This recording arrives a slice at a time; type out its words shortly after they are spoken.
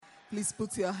Please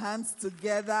put your hands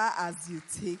together as you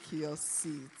take your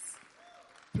seats.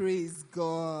 Praise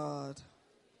God.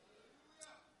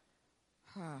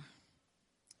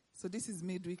 So this is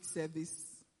midweek service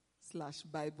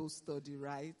 / Bible study,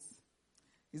 right?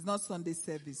 It's not Sunday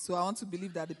service. So I want to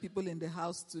believe that the people in the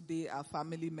house today are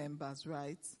family members,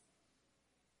 right?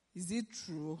 Is it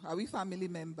true? Are we family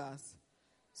members?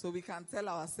 So we can tell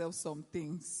ourselves some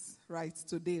things, right,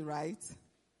 today, right?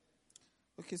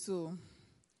 Okay, so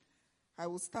I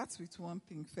will start with one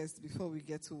thing first before we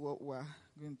get to what we're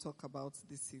going to talk about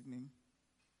this evening.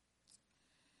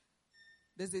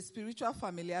 There's a spiritual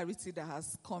familiarity that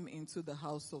has come into the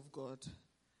house of God.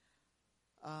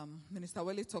 Minister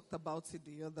Ogo talked about it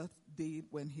the other day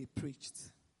when he preached.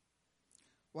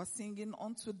 We're singing,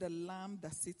 "Unto the Lamb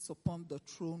that sits upon the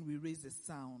throne, we raise a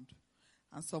sound."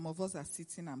 And some of us are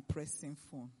sitting and pressing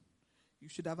phone. You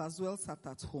should have as well sat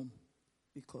at home,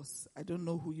 because I don't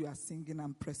know who you are singing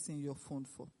and pressing your phone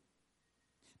for.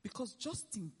 Because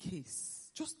just in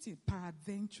case, just in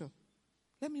peradventure,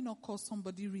 let me not call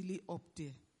somebody really up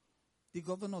there, the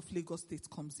governor of Lagos State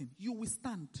comes in, you will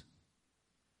stand.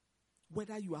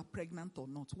 Whether you are pregnant or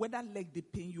not, whether leg they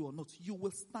pain you or not, you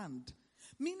will stand.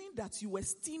 Meaning that you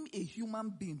esteem a human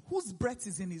being whose breath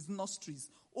is in his nostrils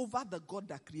over the God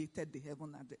that created the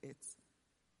heaven and the earth.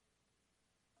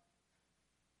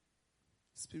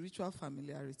 Spiritual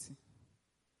familiarity.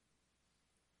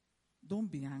 Don't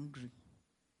be angry.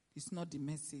 It's not the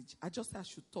message. I just I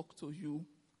should talk to you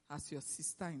as your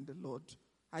sister in the Lord.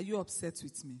 Are you upset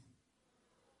with me?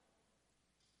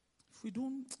 If we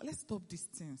don't, let's stop these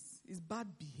things. It's bad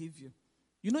behavior.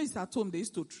 You know, it's at home they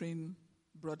used to train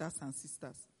brothers and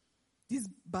sisters. This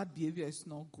bad behavior is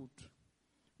not good.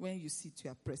 When you sit,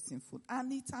 you are pressing phone.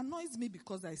 And it annoys me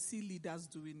because I see leaders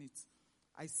doing it.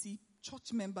 I see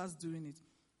church members doing it.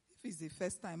 If it's a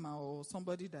first timer or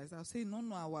somebody that is, I'll say, no,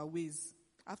 our ways.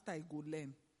 After I go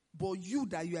learn. But you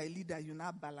that you are a leader, you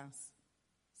now balance.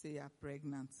 Say you are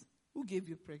pregnant. Who gave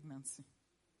you pregnancy?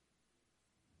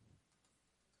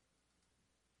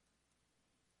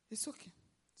 It's okay.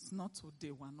 It's not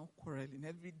today. We're not quarreling.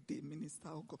 Every day, Minister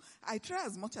Ogo. I try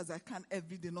as much as I can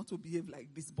every day not to behave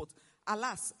like this. But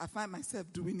alas, I find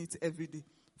myself doing it every day.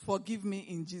 Forgive me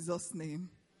in Jesus' name.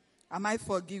 Am I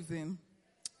forgiven?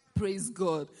 Praise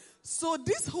God. So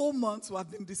this whole month we have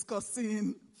been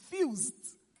discussing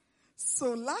fused.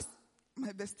 So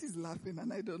my bestie is laughing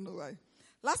and I don't know why.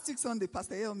 Last week Sunday,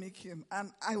 Pastor Yelmi came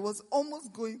and I was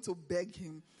almost going to beg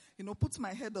him, put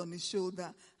my head on his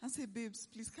shoulder and say, babes,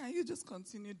 please, can you just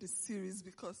continue this series?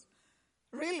 Because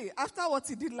really, after what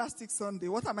he did last week Sunday,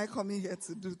 what am I coming here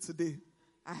to do today?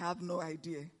 I have no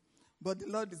idea. But the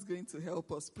Lord is going to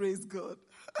help us. Praise God.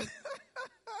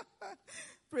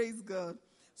 Praise God.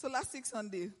 So last week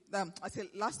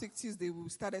Tuesday, we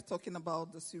started talking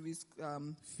about the series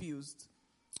Fused.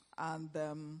 And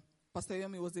Pastor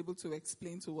Yomi was able to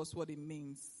explain to us what it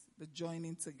means, the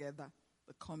joining together,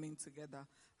 the coming together.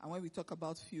 And when we talk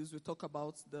about fuse, we talk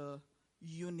about the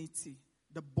unity,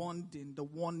 the bonding, the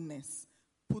oneness,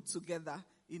 put together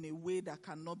in a way that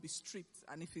cannot be stripped.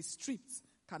 And if it's stripped,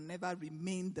 can never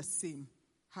remain the same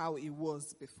how it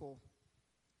was before.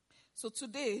 So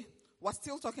today, we're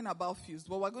still talking about fuse,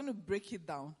 but we're going to break it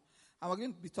down. And we're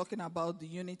going to be talking about the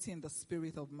unity in the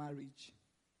spirit of marriage.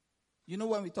 You know,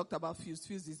 when we talked about fuse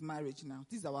is marriage now.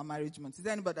 This is our marriage month. Is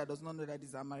there anybody that does not know that this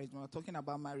is our marriage month? We're talking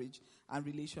about marriage and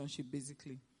relationship,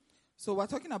 basically. So we're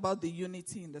talking about the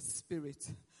unity in the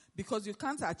spirit. Because you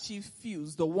can't achieve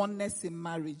fuse, the oneness in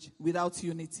marriage, without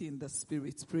unity in the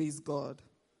spirit. Praise God.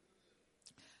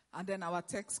 And then our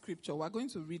text scripture, we're going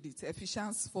to read it.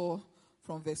 Ephesians 4,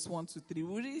 from verse 1 to 3.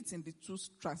 We'll read it in the two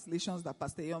translations that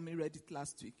Pastor Yomi read it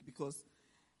last week. Because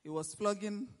it was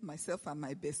flogging myself and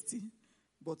my bestie.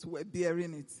 But we're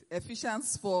bearing it.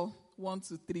 Ephesians 4, 1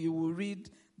 to 3. We'll read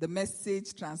the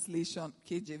Message translation,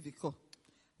 KJV.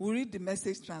 We'll read the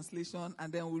Message translation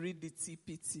and then we'll read the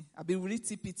TPT. We'll read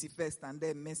TPT first and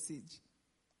then Message.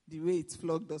 The way it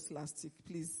flogged us last week.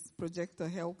 Please, projector,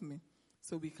 help me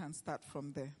so we can start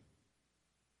from there.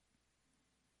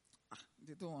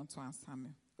 They don't want to answer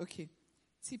me. Okay.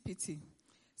 TPT.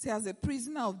 Say, as a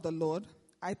prisoner of the Lord,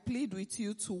 I plead with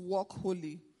you to walk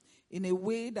holy, in a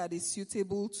way that is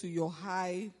suitable to your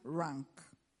high rank,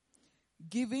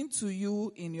 given to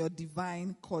you in your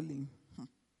divine calling.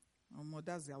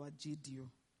 That's our GDO.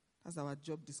 That's our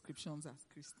job descriptions as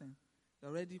Christians.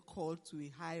 You're already called to a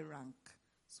high rank.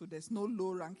 So there's no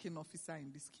low-ranking officer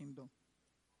in this kingdom.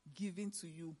 Given to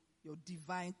you your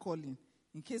divine calling.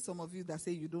 In case some of you that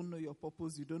say you don't know your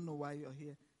purpose, you don't know why you're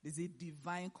here, there's a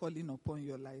divine calling upon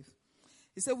your life.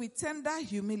 He said, with tender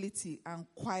humility and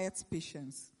quiet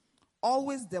patience,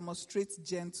 Always demonstrate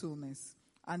gentleness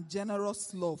and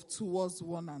generous love towards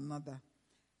one another.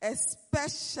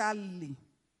 Especially,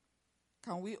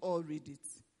 can we all read it?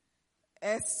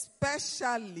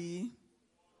 Especially,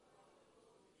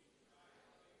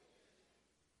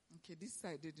 okay, this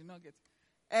side they did not get it.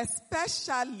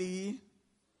 Especially,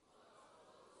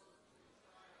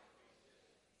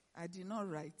 I did not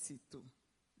write it too,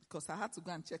 because I had to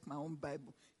go and check my own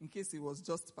Bible in case it was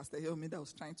just Pastor Helmi that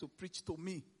was trying to preach to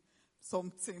me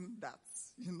something that,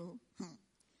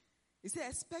 He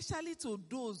said, especially to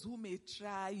those who may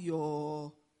try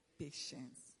your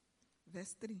patience.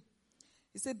 Verse 3.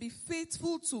 He said, be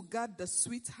faithful to guard the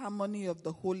sweet harmony of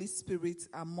the Holy Spirit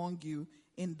among you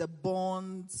in the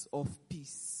bonds of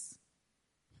peace.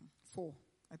 4.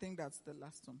 I think that's the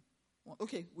last one.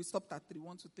 Okay, we stopped at 3.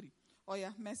 1, 2, 3. Oh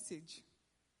yeah, message.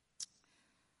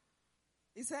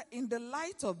 He said, in the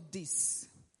light of this,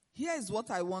 here is what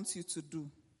I want you to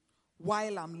do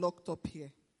while I'm locked up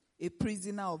here, a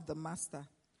prisoner of the master.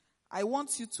 I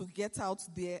want you to get out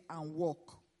there and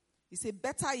walk. He said,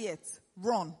 better yet,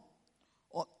 run.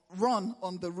 Run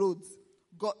on the roads.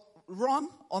 Run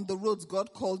on the roads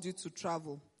God called you to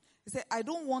travel. He said, I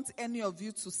don't want any of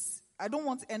you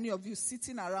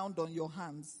sitting around on your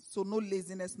hands. So no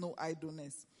laziness, no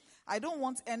idleness. I don't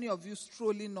want any of you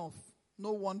strolling off,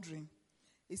 no wandering.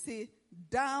 He said,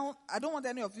 I don't want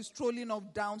any of you strolling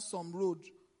off down some road,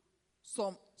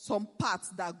 some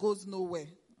path that goes nowhere.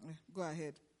 Go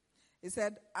ahead. He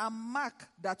said, and mark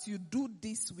that you do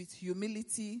this with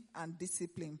humility and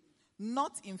discipline,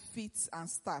 not in fits and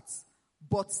starts,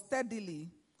 but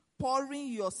steadily, pouring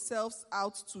yourselves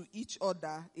out to each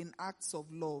other in acts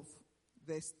of love.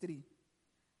 Verse 3.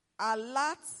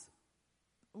 Alert.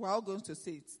 We're all going to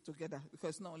say it together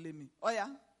because it's not only me. Oh yeah?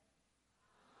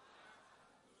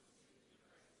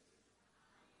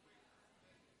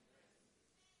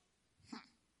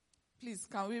 Please,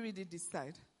 can we read it this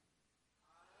side?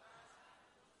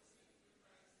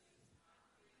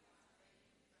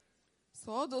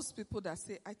 So all those people that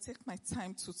say, I take my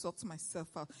time to sort myself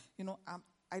out.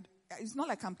 It's not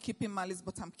like I'm keeping malice,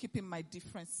 but I'm keeping my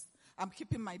difference. I'm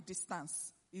keeping my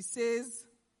distance. He says,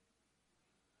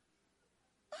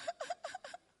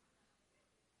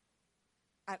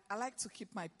 I like to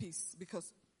keep my peace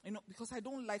because I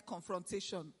don't like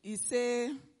confrontation. He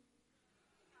says,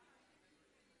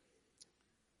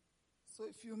 so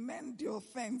if you mend the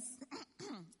offense,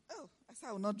 I said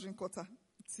I will not drink water.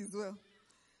 It is well.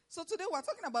 So today we're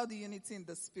talking about the unity in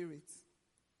the spirit.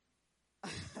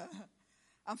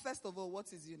 And first of all,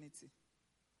 what is unity?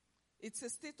 It's a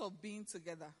state of being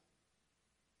together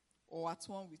or at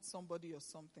one with somebody or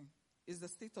something. It's the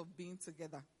state of being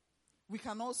together. We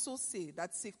can also say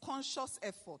that's a conscious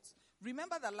effort.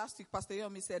 Remember that last week Pastor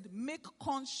Yomi said, make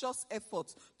conscious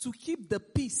efforts to keep the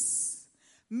peace.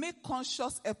 Make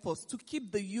conscious efforts to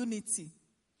keep the unity.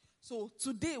 So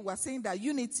today we're saying that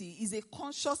unity is a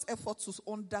conscious effort to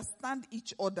understand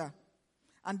each other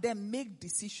and then make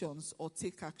decisions or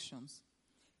take actions.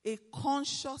 A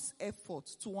conscious effort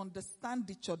to understand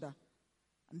each other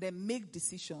and then make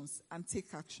decisions and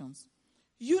take actions.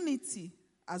 Unity,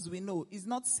 as we know, is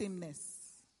not sameness.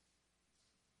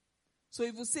 So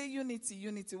if you say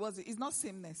unity, what's it? It's not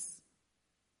sameness.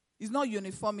 It's not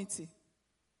uniformity.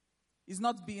 It's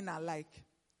not being alike.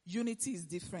 Unity is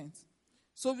different.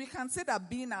 So we can say that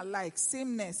being alike,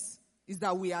 sameness, is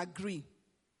that we agree.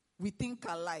 We think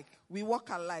alike. We walk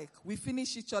alike. We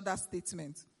finish each other's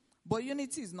statements. But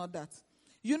unity is not that.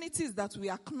 Unity is that we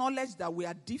acknowledge that we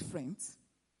are different.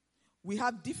 We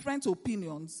have different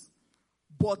opinions.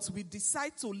 But we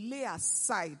decide to lay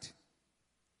aside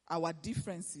our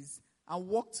differences and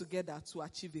work together to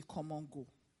achieve a common goal.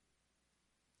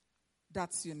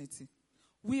 That's unity.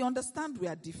 We understand we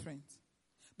are different.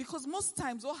 Because most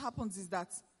times what happens is that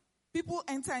people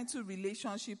enter into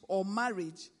relationship or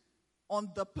marriage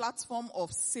on the platform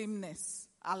of sameness,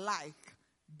 alike,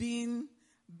 being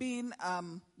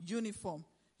uniform.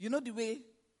 You know the way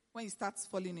when you start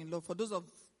falling in love, for those of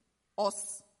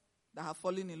us that have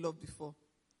fallen in love before,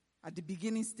 at the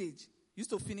beginning stage, used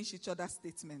to finish each other's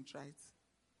statement, right?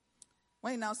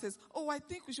 When he now says, oh, I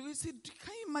think we should, he said,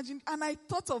 can you imagine? And I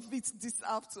thought of it this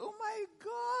afternoon. Oh my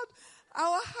God,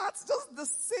 our hearts just the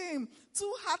same.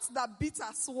 Two hearts that beat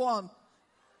as one.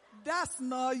 That's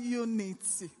not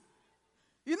unity.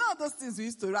 You know those things we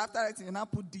used to, after writing, you now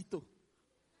put dito.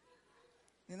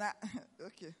 You know,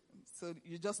 okay, so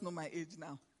you just know my age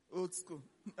now. Old school.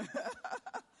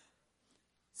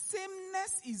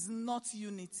 Sameness is not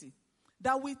unity.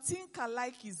 That we think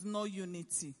alike is not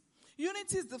unity.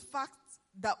 Unity is the fact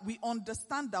that we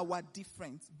understand that we're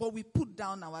different, but we put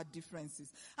down our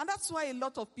differences. And that's why a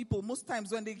lot of people, most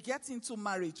times when they get into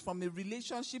marriage from a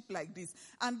relationship like this,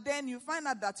 and then you find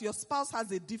out that your spouse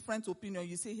has a different opinion,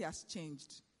 you say he has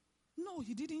changed. No,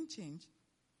 he didn't change.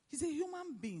 He's a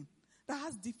human being that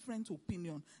has different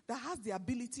opinion, that has the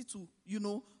ability to,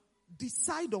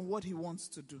 decide on what he wants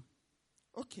to do.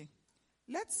 Okay,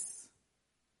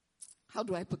 how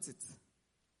do I put it?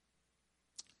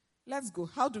 Let's go.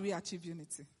 How do we achieve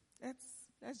unity?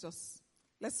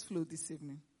 Let's flow this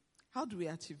evening. How do we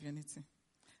achieve unity?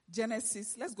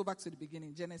 Genesis, let's go back to the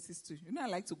beginning. Genesis 2. I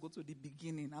like to go to the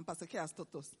beginning. And Pastor K has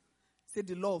taught us. Say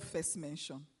the law of first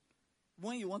mention.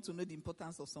 When you want to know the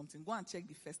importance of something, go and check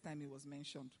the first time it was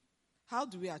mentioned. How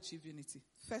do we achieve unity?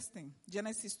 First thing,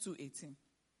 Genesis 2:18.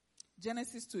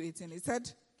 Genesis 2:18. It said,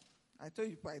 I told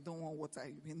you I don't want water.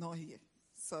 You will not hear.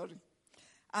 Sorry.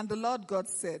 And the Lord God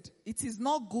said, it is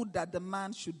not good that the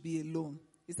man should be alone.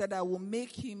 He said, I will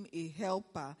make him a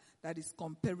helper that is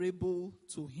comparable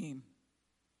to him.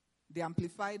 The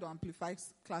Amplified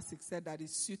Classic said that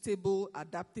is suitable,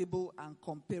 adaptable, and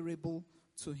comparable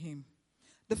to him.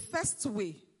 The first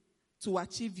way to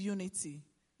achieve unity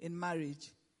in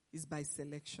marriage is by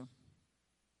selection.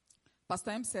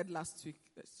 Pastor M said last week,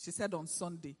 she said on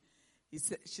Sunday,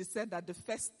 she said that the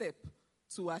first step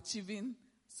to achieving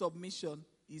submission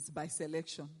is by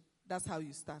selection. That's how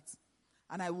you start.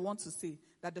 And I want to say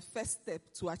that the first step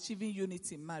to achieving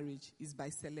unity in marriage is by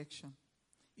selection.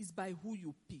 It's by who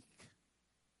you pick.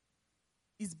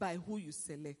 It's by who you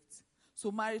select.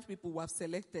 So married people who have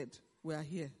selected, we are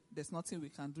here. There's nothing we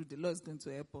can do. The Lord is going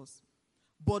to help us.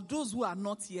 But those who are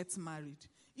not yet married,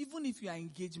 even if you are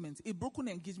engagement, a broken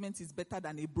engagement is better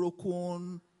than a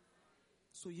broken.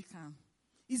 So you can.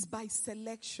 It's by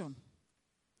selection.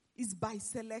 It's by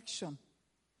selection.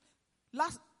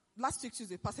 Last week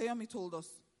Tuesday, Pastor Yomi told us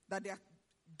that there are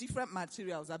different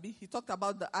materials. Abi, he talked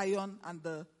about the iron and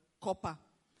the copper.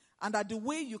 And that the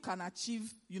way you can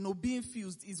achieve, being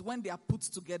fused is when they are put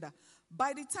together.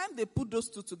 By the time they put those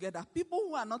two together, people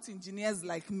who are not engineers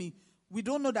like me, we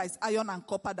don't know that it's iron and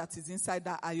copper that is inside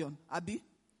that iron. Abi,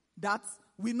 that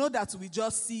we know that we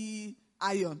just see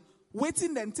iron.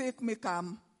 Waiting then make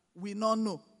we not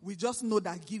know. We just know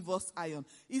that give us iron.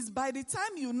 It's by the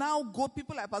time you now go,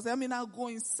 people like Pastor Emi now go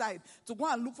inside to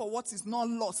go and look for what is not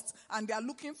lost. And they are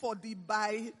looking for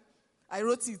by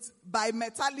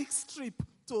metallic strip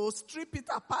to strip it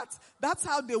apart. That's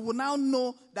how they will now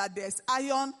know that there's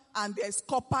iron and there's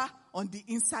copper on the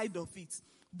inside of it.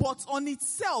 But on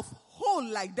itself, whole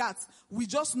like that, we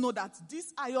just know that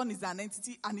this iron is an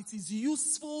entity and it is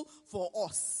useful for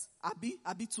us.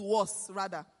 Abi to us,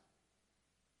 rather.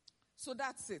 So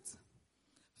that's it.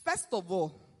 First of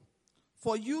all,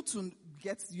 for you to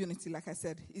get unity, like I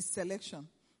said, is selection.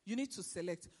 You need to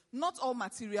select. Not all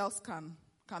materials can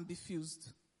be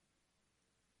fused.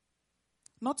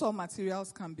 Not all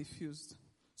materials can be fused.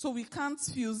 So we can't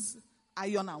fuse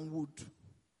iron and wood.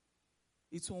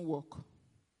 It won't work.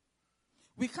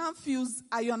 We can't fuse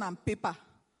iron and paper.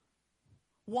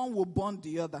 One will burn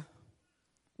the other.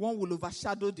 One will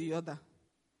overshadow the other.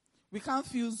 We can't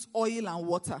fuse oil and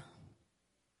water.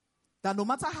 That no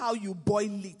matter how you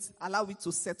boil it, allow it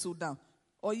to settle down.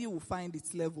 Oil will find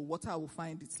its level. Water will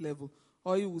find its level.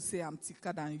 Oil will say, I'm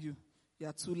thicker than you. You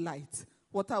are too light.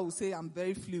 Water will say, I'm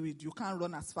very fluid. You can't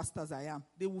run as fast as I am.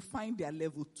 They will find their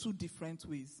level two different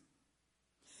ways.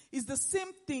 It's the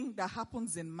same thing that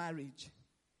happens in marriage.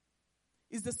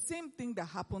 It's the same thing that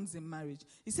happens in marriage.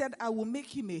 He said, I will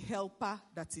make him a helper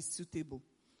that is suitable.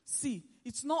 See,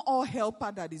 it's not all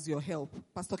helper that is your help.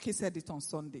 Pastor K said it on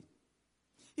Sunday.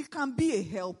 It can be a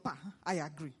helper, I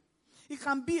agree. It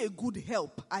can be a good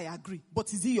help, I agree.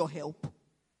 But is it your help?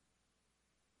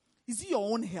 Is it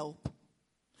your own help?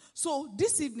 So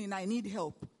this evening I need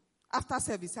help. After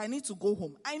service, I need to go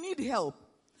home. I need help.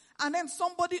 And then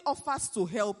somebody offers to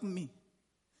help me.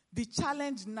 The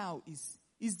challenge now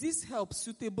is this help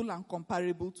suitable and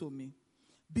comparable to me?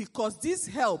 Because this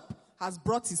help has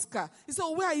brought his car. He said,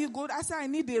 where are you going? I said, I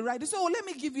need a ride. He said, let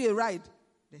me give you a ride.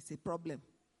 There's a problem.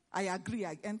 I agree,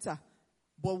 I enter.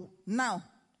 But now,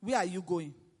 where are you going?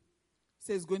 He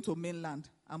says, he's going to mainland.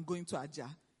 I'm going to Ajah.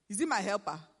 Is he my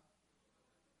helper?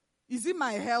 Is he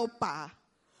my helper?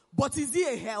 But is he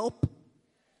a help?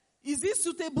 Is he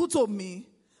suitable to me?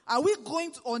 Are we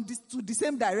going to the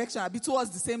same direction? Are we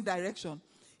towards the same direction?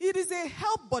 It is a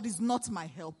help, but it's not my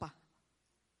helper.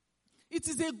 It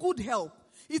is a good help.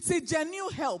 It's a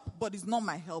genuine help, but it's not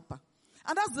my helper.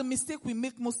 And that's the mistake we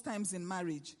make most times in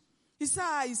marriage. He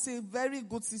said, it's a very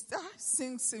good sister.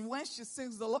 Sings. When she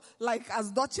sings the Lord, like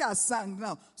as Dottie has sang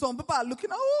now. Some people are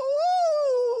looking,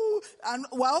 and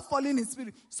we're all falling in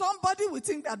spirit. Somebody will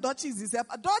think that Dutchy is his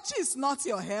helper. Dutchy is not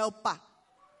your helper.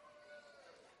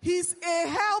 He's a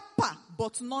helper,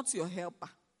 but not your helper.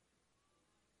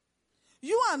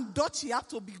 You and Dutchy have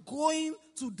to be going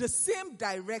to the same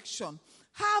direction,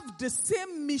 have the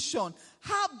same mission,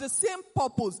 have the same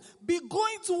purpose, be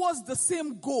going towards the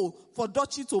same goal for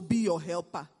Dutchy to be your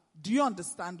helper. Do you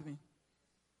understand me?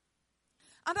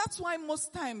 And that's why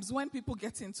most times when people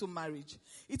get into marriage,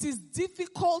 it is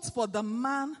difficult for the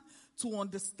man to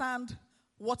understand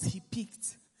what he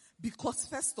picked. Because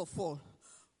first of all,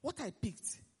 what I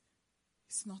picked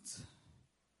is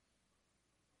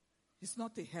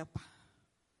not a helper.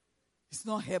 It's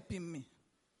not helping me.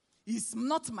 It's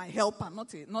not my helper,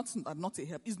 not a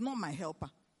help. It's not my helper.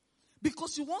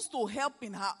 Because she wants to help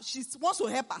she wants to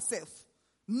help herself,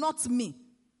 not me.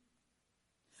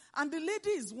 And the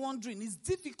lady is wondering, it's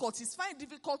difficult. It's fine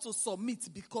difficult to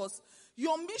submit because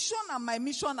your mission and my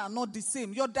mission are not the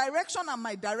same. Your direction and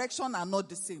my direction are not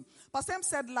the same. Pastor M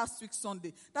said last week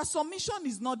Sunday that submission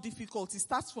is not difficult. It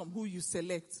starts from who you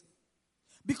select.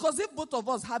 Because if both of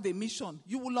us have a mission,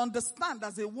 you will understand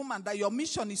as a woman that your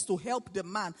mission is to help the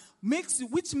man,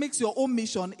 which makes your own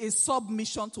mission a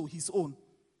submission to his own.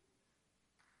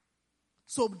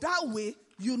 So that way,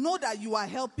 you know that you are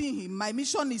helping him. My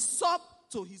mission is sub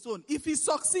to his own. If he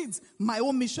succeeds, my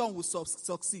own mission will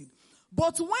succeed.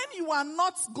 But when you are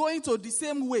not going to the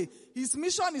same way, his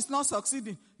mission is not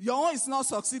succeeding, your own is not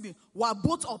succeeding, we're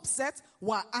both upset,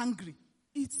 we're angry.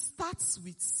 It starts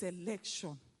with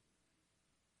selection.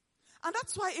 And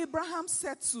that's why Abraham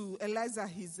said to Eliezer,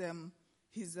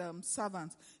 his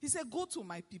servant, he said, go to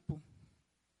my people.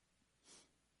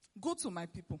 Go to my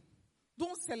people.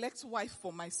 Don't select wife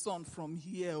for my son from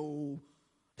here. Oh.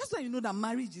 That's why you know that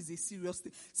marriage is a serious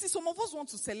thing. See, some of us want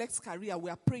to select career.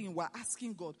 We are praying. We are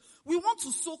asking God. We want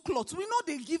to sew clothes. We know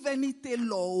they give any tailor.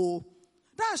 Oh.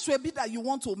 That should be that you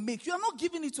want to make. You are not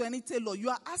giving it to any tailor. You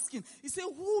are asking. You say,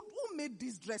 who made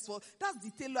this dress for? That's the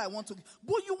tailor I want to give.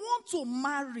 But you want to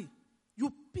marry.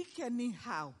 You pick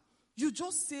anyhow. You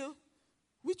just say,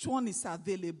 which one is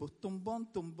available?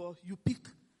 Tombo. You pick.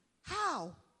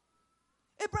 How?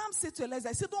 Abraham said to Eliezer,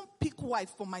 I said, don't pick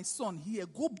wife for my son here.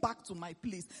 Go back to my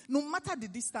place. No matter the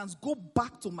distance, go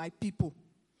back to my people.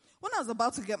 When I was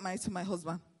about to get married to my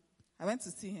husband, I went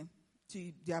to see him,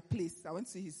 to their place. I went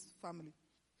to see his family.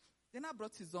 Then I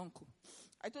brought his uncle.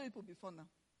 I told people before now.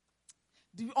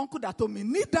 The uncle that told me,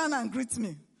 kneel down and greet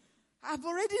me. I've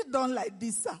already done like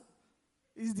this, sir.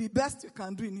 It's the best you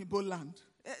can do in Igbo land.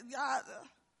 And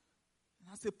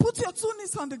I said, put your 2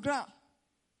 knees on the ground.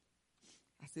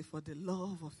 I said, for the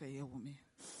love of a woman.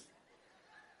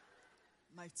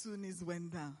 My 2 knees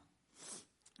went down.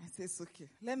 I said, it's okay.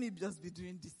 Let me just be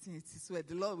doing this thing. It is where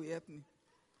the Lord will help me.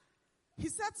 He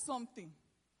said something.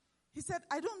 He said,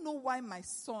 I don't know why my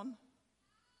son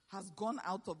has gone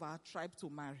out of our tribe to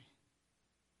marry.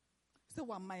 He said,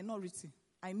 we're a minority.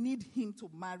 I need him to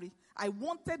marry. I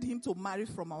wanted him to marry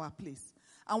from our place.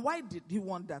 And why did he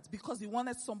want that? Because he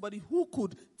wanted somebody who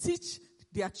could teach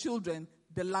their children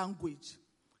the language,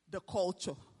 the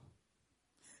culture.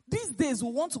 These days, we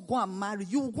want to go and marry.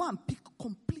 You will go and pick a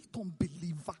complete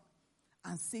unbeliever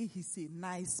and say he's a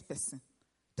nice person.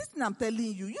 This thing I'm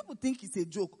telling you, you would think it's a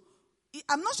joke.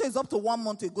 I'm not sure it's up to 1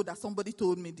 month ago that somebody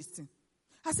told me this thing.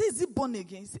 I said, is he born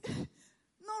again? He said,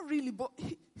 not really, but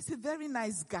he's a very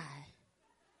nice guy.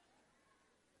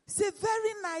 He's a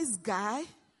very nice guy.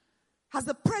 Has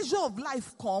the pressure of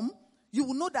life come, you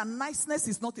will know that niceness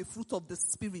is not a fruit of the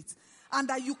spirit. And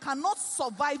that you cannot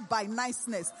survive by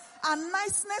niceness. And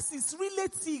niceness is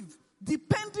relative.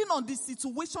 Depending on the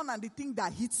situation and the thing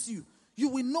that hits you, you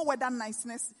will know whether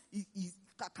niceness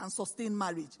can sustain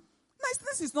marriage.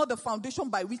 Niceness is not the foundation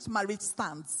by which marriage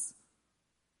stands.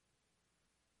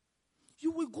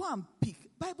 You will go and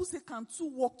pick. Bible says, can 2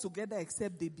 walk together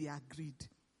except they be agreed?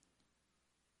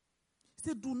 It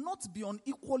says, do not be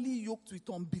unequally yoked with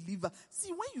unbeliever.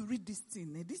 See, when you read this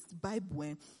thing, this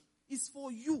Bible is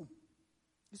for you.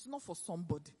 It's not for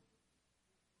somebody.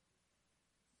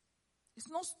 It's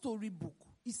not storybook.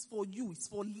 It's for you. It's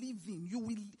for living.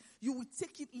 You will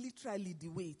take it literally the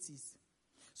way it is.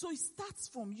 So it starts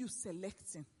from you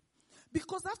selecting.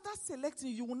 Because after selecting,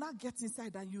 you will not get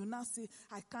inside and you will not say,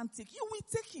 I can't take. You will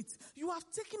take it. You have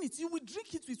taken it. You will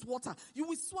drink it with water. You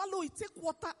will swallow it, take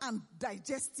water and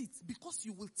digest it because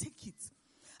you will take it.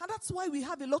 And that's why we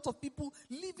have a lot of people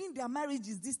leaving their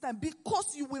marriages this time,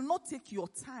 because you will not take your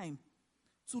time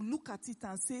to look at it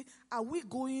and say, are we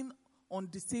going on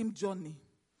the same journey?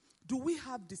 Do we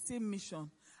have the same mission?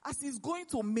 As he's going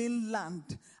to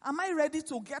mainland, am I ready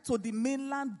to get to the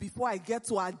mainland before I get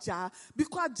to Ajah?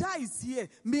 Because Ajah is here,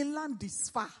 mainland is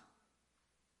far.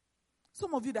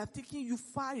 Some of you that have taken you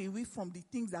far away from the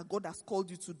things that God has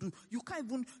called you to do.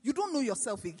 You don't know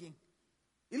yourself again.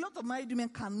 A lot of married women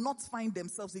cannot find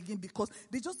themselves again because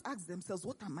they just ask themselves,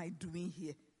 what am I doing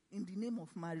here in the name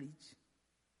of marriage?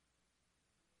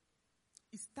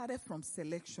 It started from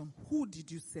selection. Who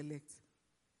did you select?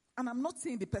 And I'm not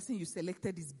saying the person you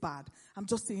selected is bad. I'm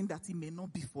just saying that it may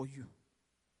not be for you.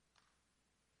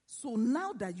 So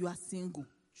now that you are single,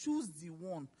 choose the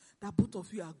one that both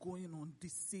of you are going on the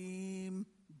same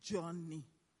journey.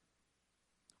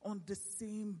 On the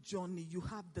same journey, you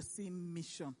have the same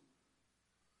mission.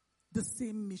 The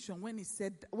same mission. When he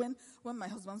said, when my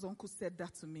husband's uncle said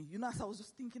that to me, as I was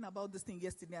just thinking about this thing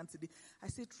yesterday and today, I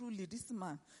said, truly, this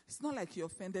man, it's not like he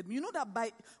offended me. You know that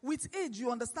with age,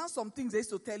 you understand some things I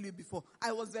used to tell you before.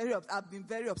 I've been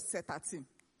very upset at him.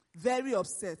 Very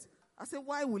upset. I said,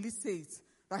 why will he say it?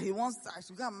 That he wants I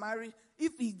should go and marry.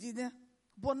 If he didn't.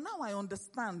 But now I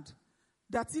understand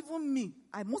that even me,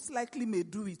 I most likely may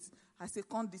do it. I say,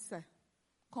 come this side.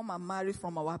 Come and marry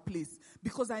from our place.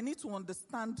 Because I need to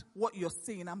understand what you're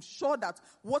saying. I'm sure that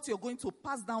what you're going to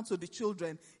pass down to the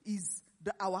children is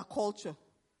our culture.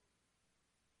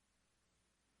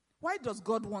 Why does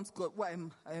God want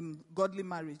godly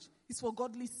marriage? It's for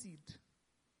godly seed.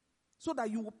 So that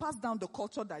you will pass down the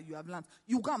culture that you have learned.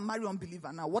 You go and marry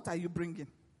unbeliever. Now, what are you bringing?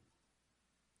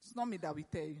 It's not me that will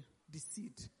tell you. The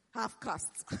seed. Half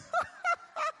caste.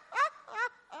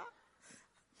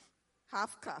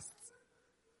 Half caste.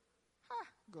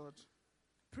 God.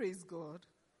 Praise God.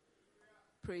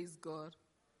 Praise God.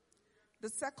 The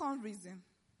second reason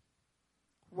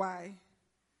why,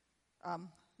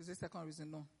 is the second reason?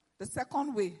 No. The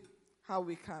second way how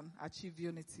we can achieve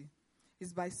unity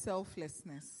is by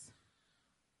selflessness.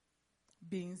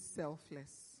 Being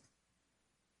selfless.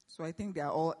 So I think they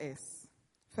are all S.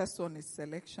 First one is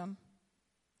selection.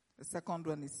 The second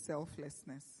one is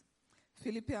selflessness.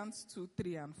 Philippians 2,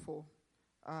 3, and 4.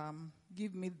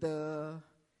 Give me the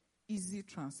easy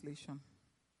translation.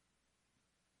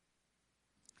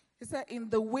 It said, in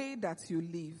the way that you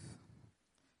live.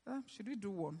 Should we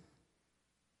do one?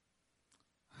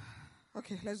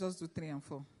 Okay, let's just do 3 and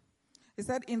 4. It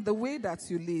said, in the way that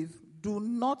you live, do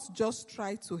not just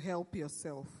try to help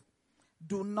yourself.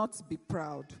 Do not be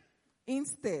proud.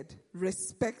 Instead,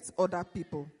 respect other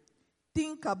people.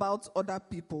 Think about other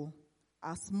people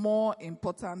as more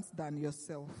important than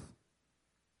yourself.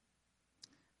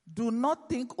 Do not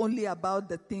think only about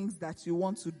the things that you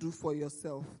want to do for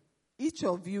yourself. Each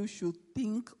of you should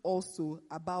think also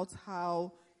about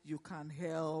how you can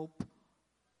help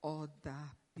other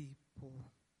people.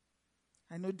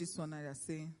 I know this one I are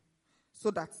saying, so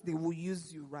that they will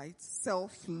use you, right?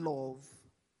 Self-love.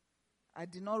 I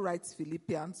did not write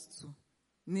Philippians 2.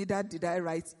 Neither did I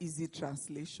write easy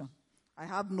translation. I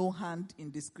have no hand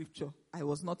in the scripture. I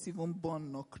was not even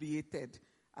born nor created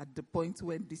at the point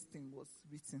when this thing was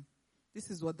written.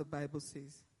 This is what the Bible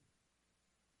says.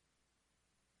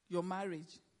 Your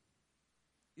marriage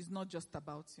is not just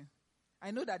about you. I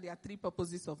know that there are 3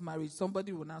 purposes of marriage.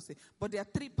 Somebody will now say, but there are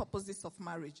 3 purposes of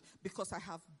marriage because I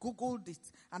have Googled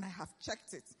it and I have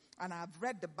checked it and I have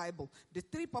read the Bible. The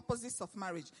 3 purposes of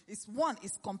marriage is, 1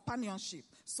 is companionship.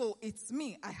 So it's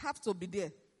me. I have to be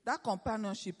there. That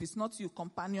companionship is not you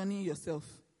companioning yourself.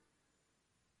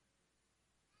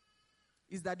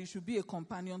 Is that you should be a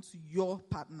companion to your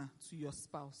partner, to your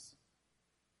spouse.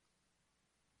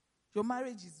 Your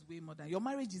marriage is way more than, your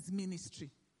marriage is ministry.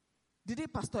 The day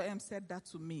Pastor M said that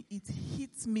to me, it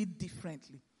hit me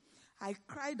differently. I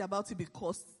cried about it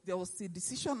because there was a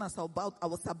decision I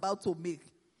was about to make.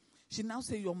 She now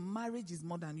said, your marriage is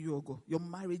more than you, Ogo. Your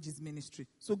marriage is ministry.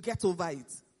 So get over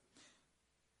it.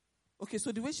 Okay,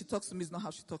 so the way she talks to me is not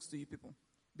how she talks to you people.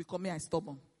 Because me, I'm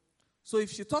stubborn. So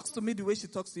if she talks to me the way she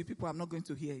talks to you people, I'm not going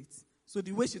to hear it. So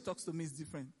the way she talks to me is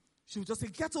different. She will just say,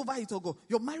 get over it, Ogo.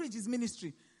 Your marriage is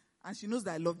ministry. And she knows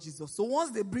that I love Jesus. So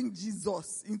once they bring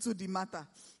Jesus into the matter,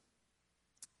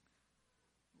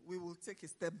 we will take a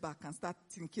step back and start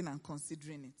thinking and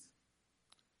considering it.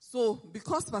 So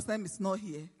because Pastor M is not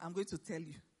here, I'm going to tell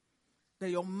you that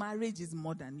your marriage is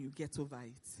more than you. Get over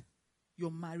it.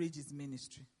 Your marriage is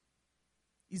ministry.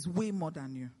 It's way more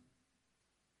than you.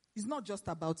 It's not just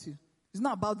about you. It's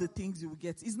not about the things you will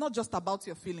get. It's not just about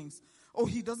your feelings. Oh,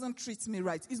 he doesn't treat me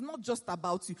right. It's not just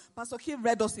about you. Pastor K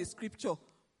read us a scripture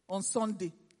on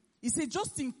Sunday. He said,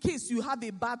 just in case you have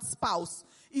a bad spouse,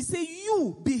 he said,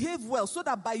 you behave well so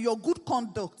that by your good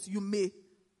conduct, you may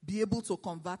be able to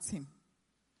convert him.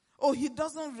 Oh, he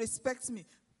doesn't respect me.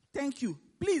 Thank you.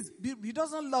 Please, he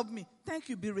doesn't love me. Thank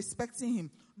you. Be respecting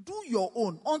him. Do your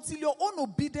own. Until your own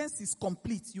obedience is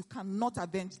complete, you cannot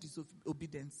avenge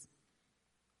disobedience.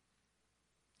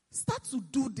 Start to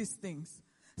do these things.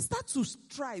 Start to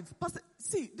strive.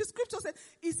 See, the scripture said,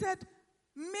 he said,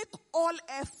 make all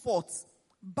efforts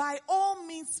by all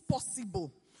means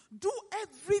possible. Do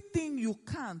everything you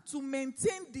can to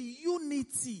maintain the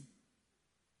unity.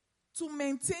 To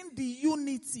maintain the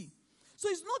unity. So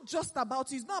it's not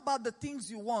about the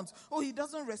things you want. Oh, he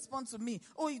doesn't respond to me.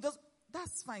 Oh, he does.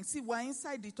 That's fine. See, we're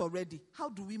inside it already. How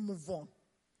do we move on?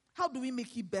 How do we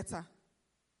make it better?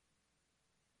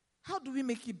 How do we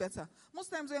make it better?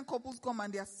 Most times when couples come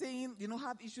and they're saying,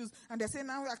 have issues, and they're saying,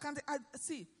 now I can't.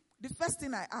 See, the first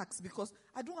thing I ask, because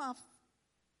I don't have,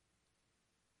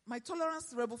 my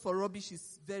tolerance level for rubbish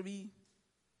is very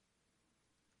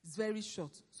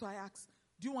short. So I ask,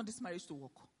 do you want this marriage to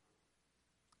work?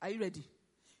 Are you ready?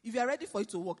 If you are ready for it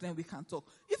to work, then we can talk.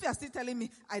 If you are still telling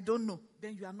me, I don't know,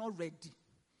 then you are not ready.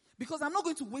 Because I'm not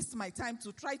going to waste my time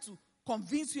to try to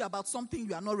convince you about something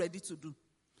you are not ready to do.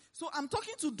 So I'm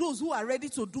talking to those who are ready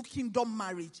to do kingdom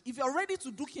marriage. If you're ready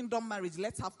to do kingdom marriage,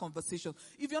 let's have conversation.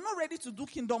 If you're not ready to do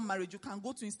kingdom marriage, you can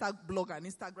go to blog and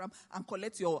Instagram and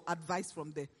collect your advice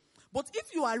from there. But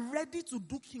if you are ready to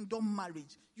do kingdom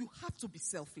marriage, you have to be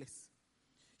selfless.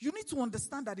 You need to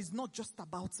understand that it's not just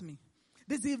about me.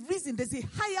 There's a reason, there's a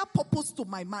higher purpose to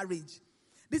my marriage.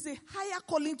 There's a higher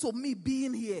calling to me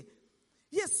being here.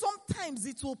 Yes, sometimes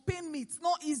it will pain me. It's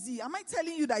not easy. Am I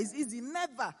telling you that it's easy?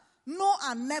 Never. No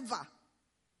and never.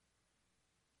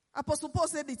 Apostle Paul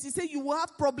said it. He said you will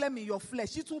have problem in your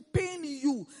flesh. It will pain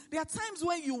you. There are times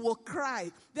when you will cry.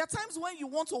 There are times when you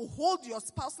want to hold your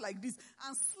spouse like this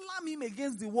and slam him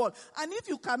against the wall. And if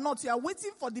you cannot, you are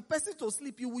waiting for the person to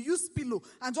sleep. You will use pillow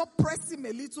and just press him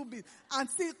a little bit and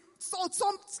say,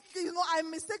 I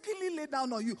mistakenly lay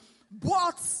down on you.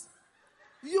 But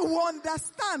you will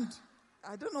understand.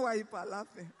 I don't know why people are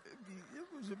laughing.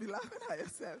 You should be laughing at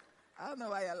yourself. I don't know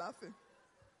why you're laughing.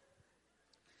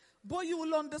 But you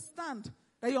will understand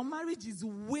that your marriage is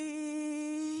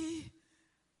way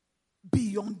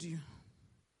beyond you.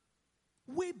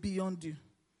 Way beyond you.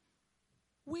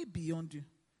 Way beyond you.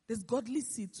 There's godly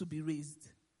seed to be raised.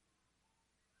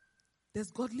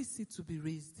 There's godly seed to be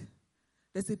raised.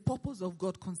 There's a purpose of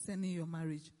God concerning your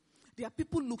marriage. There are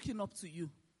people looking up to you.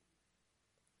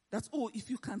 That, if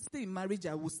you can stay in marriage,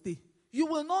 I will stay. You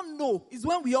will not know. It's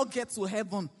when we all get to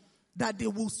heaven that they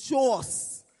will show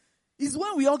us. It's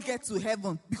when we all get to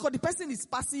heaven. Because the person is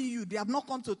passing you. They have not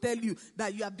come to tell you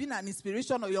that you have been an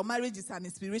inspiration or your marriage is an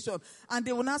inspiration. And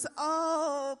they will now say,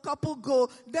 couple go.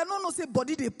 They don't know say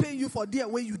body they pay you for there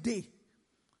where you day.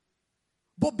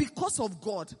 But because of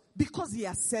God, because he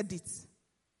has said it,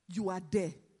 you are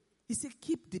there. He said,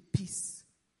 keep the peace.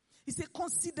 He said,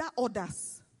 consider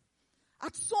others.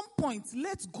 At some point,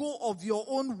 let go of your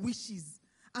own wishes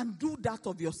and do that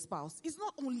of your spouse. It's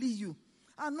not only you.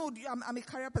 I know I'm a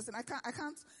career person. I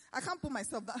can't put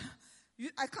myself that.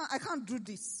 I can't do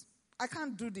this. I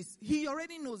can't do this. He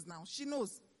already knows now. She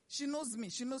knows. She knows me.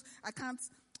 She knows I can't.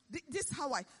 This is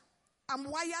how I'm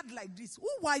wired like this. Who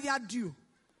wired you?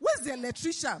 Where's the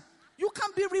electrician? You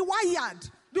can be rewired.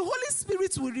 The Holy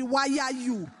Spirit will rewire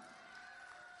you.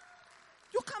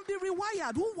 You can be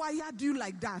rewired. Who wired you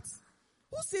like that?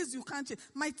 Who says you can't change?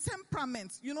 My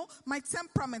temperament,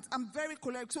 I'm very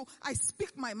choleric. So I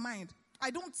speak my mind. I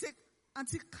don't take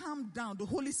until calm down. The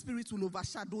Holy Spirit will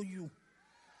overshadow you.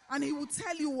 And he will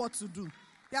tell you what to do.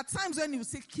 There are times when he will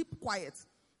say, keep quiet.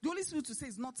 The Holy Spirit will say,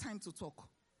 it's not time to talk.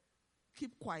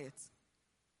 Keep quiet.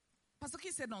 Pastor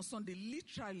K said on Sunday,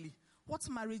 literally, what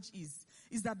marriage is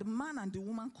that the man and the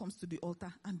woman comes to the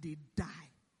altar and they die.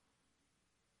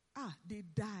 They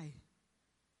die.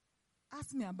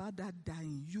 Ask me about that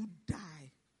dying. You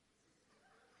die.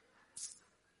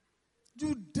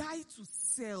 You die to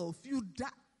self. You die.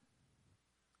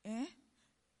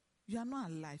 You are not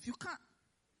alive. You can't.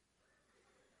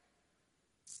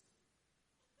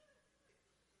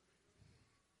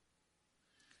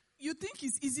 You think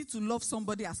it's easy to love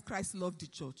somebody as Christ loved the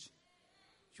church?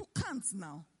 You can't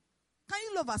now. Can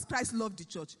you love as Christ loved the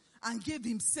church and gave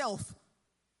himself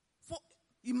for?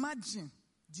 Imagine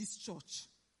this church.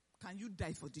 Can you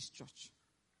die for this church?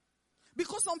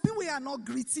 Because some people are not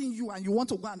greeting you and you want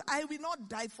to go and I will not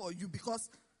die for you because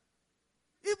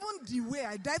even the way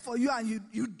I die for you and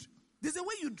you there's a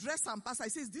way you dress and pass. I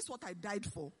say, is this what I died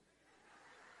for?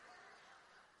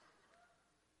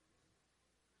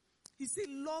 He said,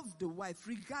 love the wife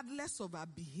regardless of her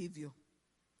behavior.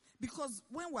 Because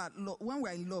when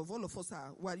we're in love, all of us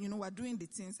we're doing the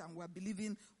things and we're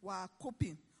believing, we're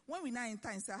coping. When we now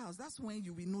enter inside house, that's when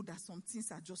you will know that some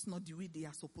things are just not the way they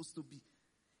are supposed to be.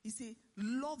 He said,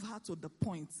 love her to the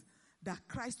point that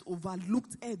Christ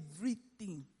overlooked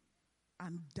everything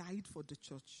and died for the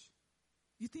church.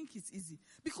 You think it's easy.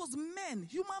 Because men,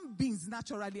 human beings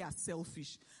naturally are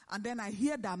selfish. And then I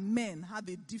hear that men have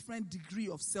a different degree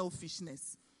of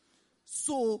selfishness.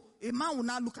 So a man will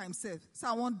not look at himself. Say,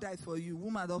 I won't die for you.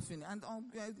 Woman, don't finish. And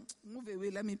move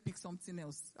away. Let me pick something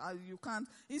else. You can't.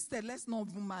 Instead, let's not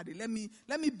even marry. Let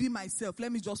me be myself.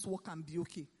 Let me just work and be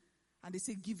okay. And they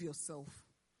say, give yourself.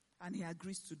 And he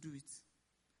agrees to do it.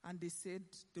 And they said,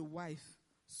 the wife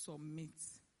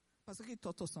submits. Pastor K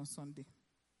taught us on Sunday.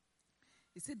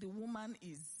 He said the woman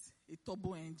is a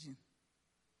turbo engine.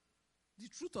 The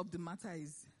truth of the matter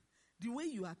is, the way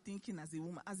you are thinking as a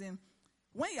woman, as in,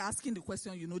 when you're asking the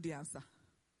question, you know the answer.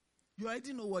 You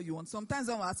already know what you want. Sometimes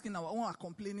when we're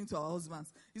complaining to our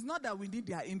husbands, it's not that we need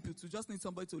their input. We just need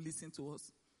somebody to listen to us.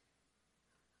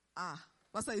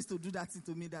 Pastor used to do that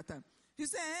to me that time. He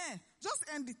said, just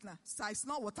end it now. Sir, it's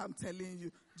not what I'm telling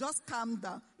you. Just calm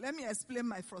down. Let me explain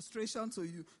my frustration to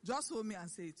you. Just hold me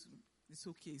and say it to me. It's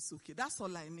okay, it's okay. That's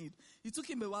all I need. It took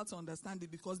him a while to understand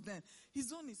it because then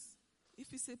his own is,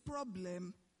 if it's a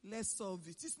problem, let's solve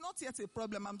it. It's not yet a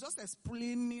problem. I'm just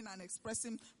explaining and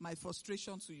expressing my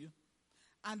frustration to you.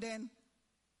 And then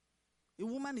a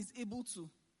woman is able to,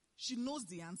 she knows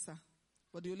the answer,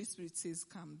 but the Holy Spirit says,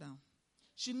 calm down.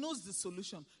 She knows the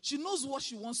solution. She knows what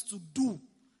she wants to do.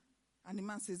 And the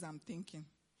man says, I'm thinking,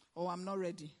 or I'm not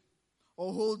ready,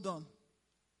 or hold on.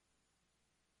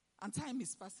 And time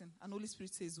is passing, and Holy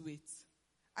Spirit says, wait.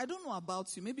 I don't know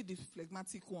about you, maybe the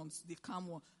phlegmatic ones, the calm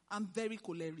one. I'm very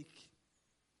choleric.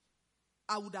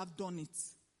 I would have done it.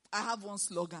 I have one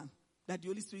slogan that the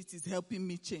Holy Spirit is helping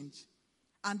me change.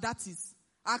 And that is,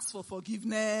 ask for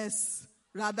forgiveness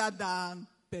rather than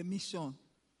permission.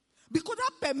 Because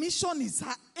that permission is,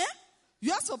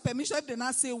 you ask for permission if they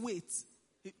now say, wait.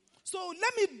 So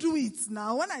let me do it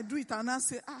now. When I do it, I now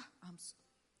say,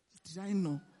 did I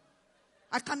know?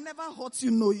 I can never hurt you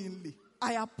knowingly.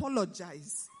 I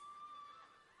apologize.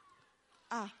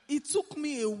 It took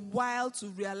me a while to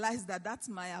realize that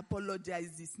my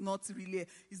apologize is not really,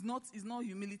 it's not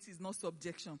humility, it's not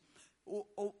subjection.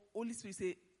 Holy Spirit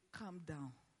say, calm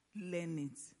down, learn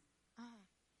it.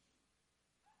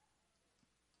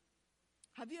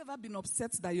 Have you ever been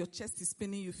upset that your chest is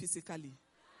paining you physically?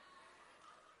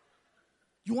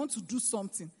 You want to do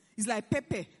something. It's like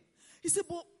Pepe. He said,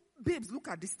 but babes, look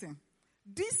at this thing.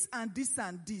 This and this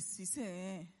and this. He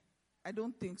said, I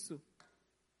don't think so.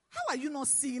 How are you not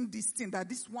seeing this thing that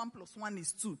this 1 + 1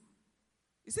 is 2?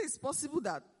 He said, it's possible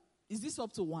that, is this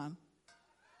up to 1?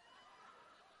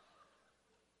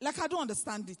 Like, I don't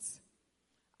understand it.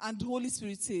 And the Holy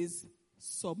Spirit says,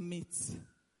 submit,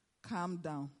 calm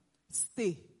down,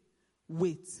 stay,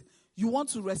 wait. You want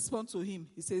to respond to him.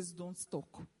 He says, don't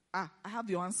talk. I have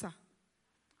your answer.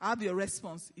 I have your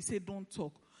response. He said, don't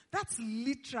talk. That's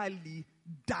literally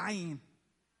dying.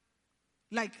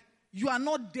 Like, you are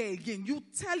not there again. You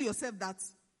tell yourself that,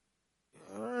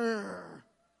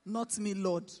 not me,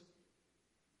 Lord.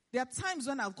 There are times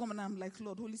when I've come and I'm like,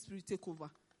 Lord, Holy Spirit, take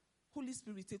over. Holy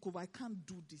Spirit, take over. I can't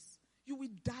do this. You will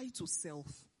die to self.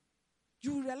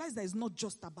 You will realize that it's not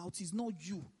just about, it's not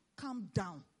you. Calm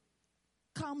down.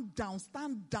 Calm down.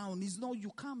 Stand down. It's not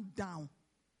you. Calm down.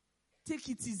 Take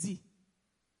it easy.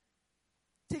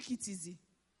 Take it easy.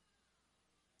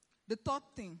 The third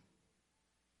thing,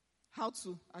 how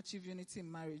to achieve unity in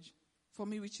marriage, for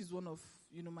me, which is one of,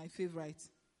 my favorite,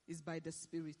 is by the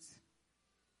Spirit.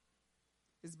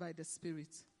 It's by the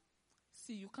Spirit.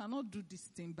 See, you cannot do this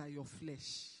thing by your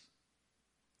flesh.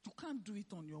 You can't do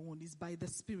it on your own. It's by the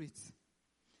Spirit.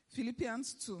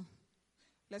 Philippians 2.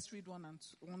 Let's read 1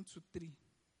 to 3,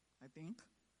 I think.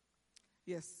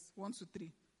 Yes, 1 to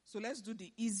 3. So let's do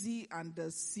the easy and the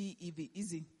CEV.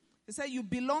 Easy. It said, you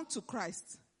belong to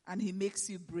Christ, and he makes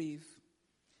you brave.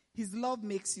 His love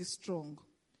makes you strong.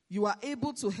 You are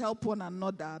able to help one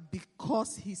another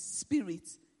because his Spirit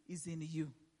is in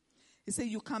you. He said,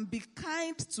 you can be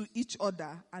kind to each other,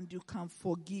 and you can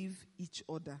forgive each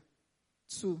other.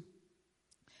 2.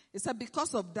 He said,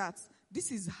 because of that,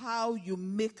 this is how you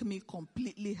make me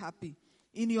completely happy.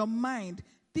 In your mind,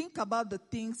 think about the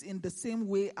things in the same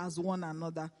way as one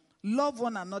another. Love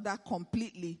one another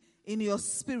completely. In your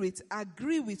spirit,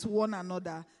 agree with one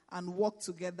another and work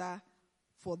together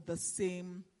for the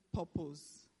same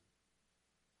purpose.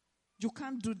 You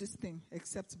can't do this thing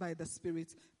except by the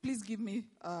Spirit. Please give me,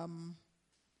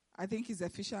 I think it's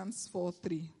Ephesians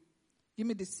 4:3. Give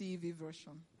me the CEV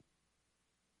version.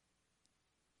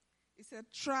 It said,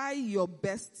 try your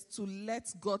best to let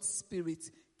God's Spirit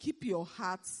keep your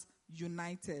hearts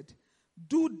united.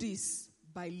 Do this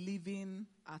by living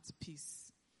at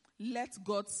peace. Let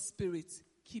God's Spirit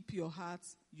keep your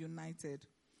hearts united.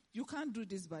 You can't do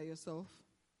this by yourself.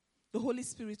 The Holy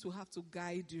Spirit will have to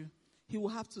guide you. He will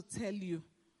have to tell you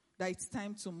that it's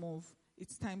time to move.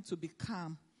 It's time to be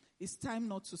calm. It's time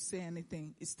not to say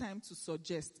anything. It's time to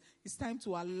suggest. It's time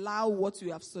to allow what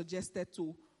you have suggested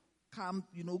to come,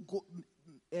 go,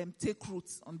 take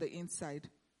roots on the inside.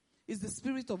 It's the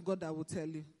Spirit of God that will tell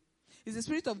you. It's the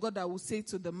Spirit of God that will say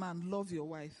to the man, love your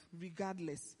wife,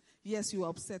 regardless. Yes, you are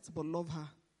upset, but love her.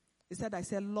 He said,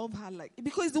 love her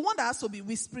because it's the one that has to be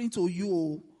whispering to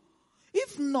you.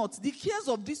 If not, the cares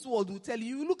of this world will tell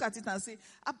you. You look at it and say,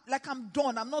 I'm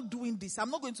done. I'm not doing this. I'm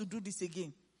not going to do this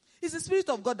again. It's the Spirit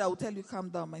of God that will tell you, calm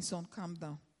down, my son, calm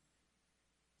down.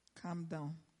 Calm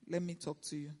down. Let me talk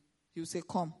to you. He will say,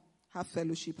 come, have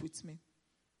fellowship with me.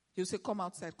 He will say, come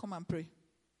outside, come and pray.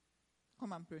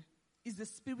 Come and pray. It's the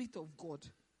Spirit of God.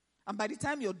 And by the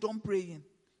time you're done praying,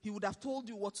 he would have told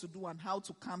you what to do and how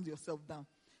to calm yourself down.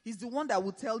 He's the one that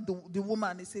will tell the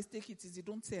woman, he says, take it easy,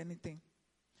 don't say anything.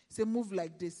 He says, move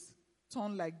like this,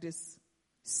 turn like this,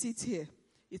 sit here.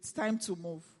 It's time to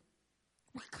move.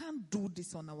 We can't do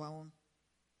this on our own.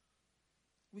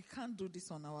 We can't do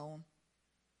this on our own.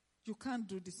 You can't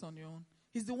do this on your own.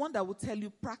 He's the one that will tell you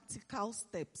practical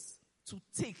steps to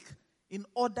take in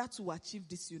order to achieve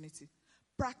this unity.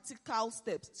 Practical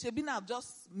steps. Shebina have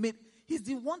just made. He's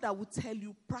the one that will tell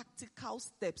you practical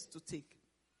steps to take.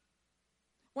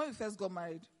 When we first got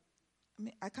married,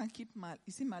 I can't keep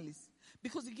malice.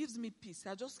 Because it gives me peace.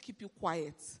 I just keep you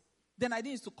quiet. Then I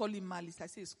didn't used to call him malice. I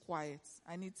say it's quiet.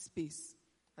 I need space.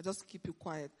 I just keep you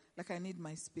quiet. Like I need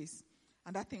my space.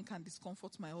 And that thing can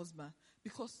discomfort my husband.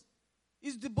 Because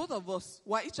it's the both of us.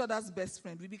 We're each other's best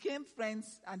friend. We became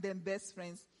friends and then best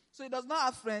friends. So he does not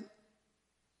have friend.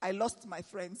 I lost my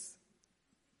friends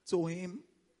to him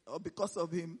or because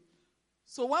of him.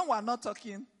 So when we're not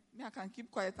talking, I can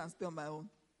keep quiet and stay on my own.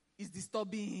 It's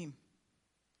disturbing him.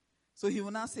 So he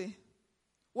will now say,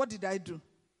 what did I do?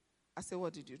 I say,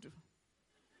 what did you do?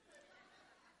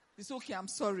 He said, okay, I'm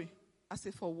sorry. I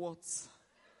say, for what?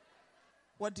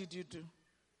 What did you do?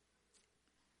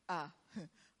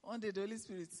 One day the Holy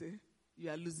Spirit say, you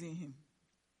are losing him.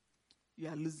 You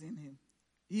are losing him.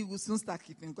 He will soon start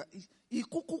keeping quiet. He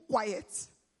could quiet.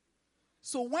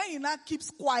 So when he now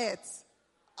keeps quiet,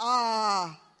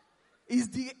 it's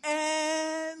the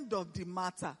end of the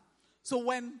matter. So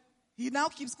when he now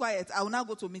keeps quiet, I will now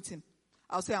go to meet him.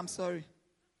 I'll say, I'm sorry.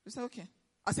 He say, okay.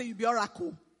 I say, you be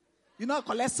oracle. You know,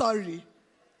 collect sorry.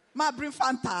 Ma bring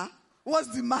Fanta.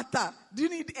 What's the matter? Do you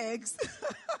need eggs?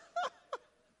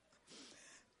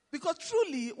 Because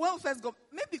truly, when we first go,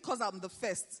 maybe because I'm the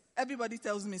first, everybody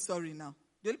tells me sorry now.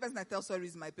 The only person I tell sorry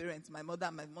is my parents, my mother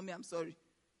and my mommy, I'm sorry.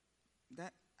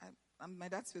 I'm my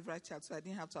dad's favorite child, so I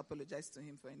didn't have to apologize to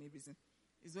him for any reason.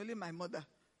 It's only my mother.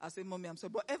 I say, mommy, I'm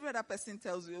sorry. But every other person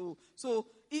tells you, oh. So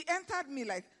he entered me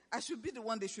like, I should be the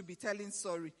one they should be telling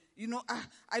sorry.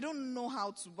 I don't know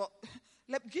how to, but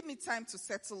give me time to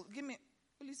settle.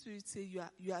 Holy Spirit say,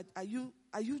 are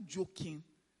you joking?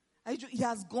 He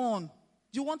has gone.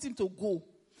 You want him to go.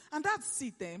 And that's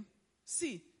it, eh?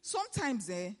 See, sometimes,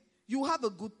 you have a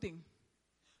good thing.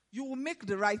 You will make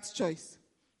the right choice.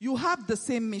 You have the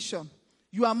same mission.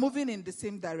 You are moving in the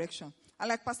same direction. And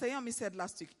like Pastor Yomi said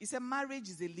last week, he said marriage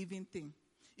is a living thing.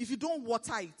 If you don't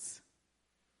water it,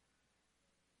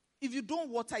 if you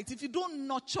don't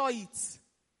nurture it,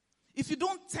 if you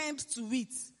don't tend to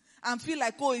it and feel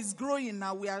like, oh, it's growing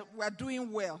now, we are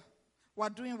doing well. We're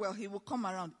doing well. He will come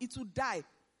around. It will die.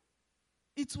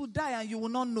 It will die and you will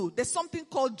not know. There's something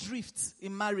called drift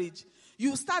in marriage.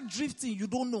 You start drifting, you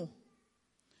don't know.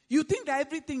 You think that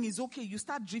everything is okay, you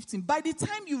start drifting. By the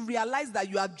time you realize that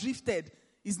you have drifted,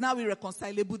 it's now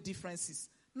irreconcilable differences.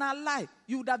 Now lie,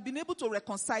 you would have been able to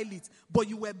reconcile it, but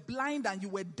you were blind and you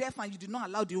were deaf and you did not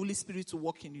allow the Holy Spirit to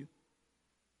work in you.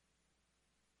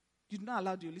 You did not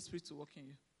allow the Holy Spirit to work in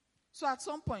you. So at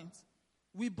some point,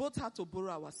 we both had to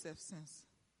borrow our self-sense.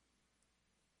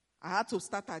 I had to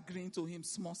start agreeing to him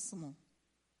small.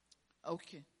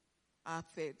 Okay, I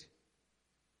fed.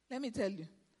 Let me tell you,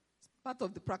 part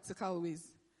of the practical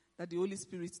ways that the Holy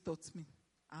Spirit taught me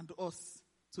and us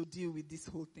to deal with this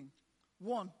whole thing.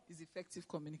 One is effective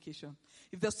communication.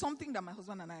 If there's something that my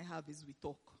husband and I have is we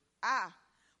talk.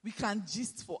 We can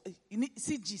gist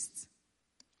gist.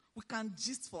 We can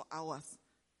gist for hours.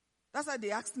 That's why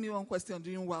they asked me one question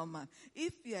during Wild Man.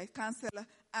 If you're a counselor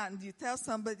and you tell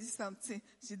somebody something,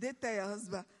 should they tell your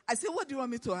husband? I say, what do you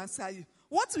want me to answer you?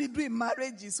 What we do in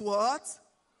marriage is what?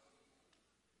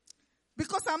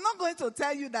 Because I'm not going to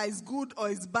tell you that it's good or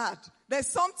it's bad. There's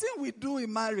something we do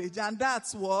in marriage, and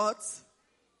that's what?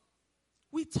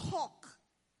 We talk.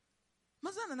 My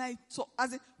husband and I talk,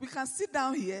 we can sit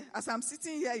down here, as I'm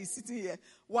sitting here, he's sitting here.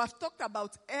 We have talked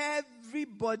about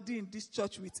everybody in this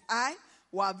church with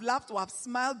we have laughed, we have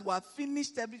smiled, we have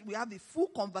finished everything. We have a full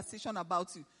conversation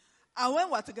about you. And when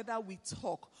we're together, we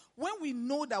talk. When we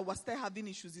know that we're still having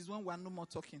issues is when we're no more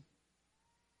talking.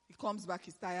 He comes back,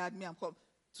 he's tired, me, I'm come.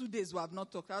 2 days we have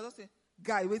not talked. I'll just say,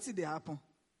 guy, wait till they happen.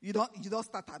 You don't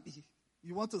start Abby.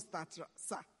 You want to start,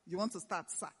 sir. You want to start,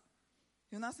 sir.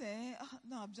 You not say,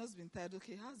 no, I've just been tired.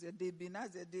 Okay, how's your day been?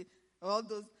 How's your day? All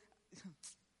those.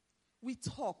 We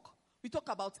talk. We talk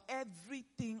about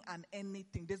everything and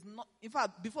anything. There's not, in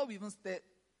fact, before we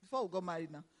got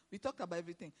married now, we talk about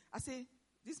everything. I say,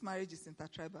 this marriage is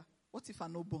intertribal. What if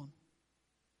I'm not born?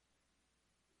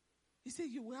 He said,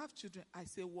 you will have children. I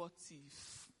say, what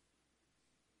if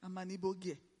I'm an Igbo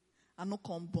girl? I'm not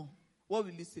come born. What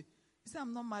will he say? He said,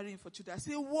 I'm not marrying for children. I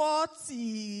say, what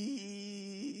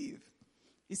if?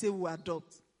 He said, we'll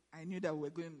adopt. I knew that we were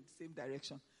going in the same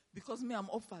direction. Because me, I'm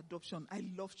up for adoption. I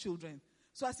love children.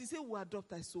 So as he said, we'll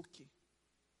adopt, I said, okay.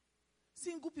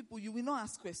 Single people, you will not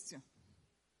ask questions.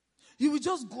 You will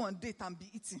just go on date and be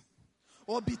eating.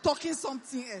 Or be talking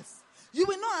something else. You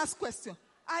will not ask questions.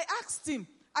 I asked him.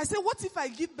 I said, what if I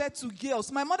give birth to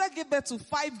girls? My mother gave birth to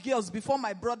 5 girls before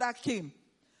my brother came.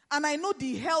 And I know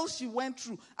the hell she went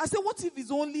through. I said, what if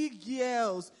it's only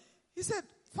girls? He said,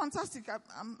 fantastic.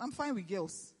 I'm fine with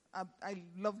girls. I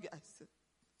love girls. I said,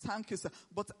 thank you, sir.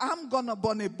 But I'm going to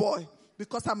born a boy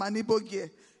because I'm an Igbo girl.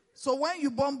 So when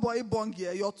you born boy, born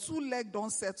girl, your 2 legs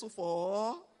don't settle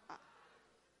for...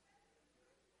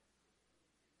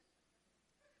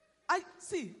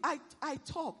 I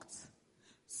talked.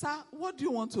 Sir, what do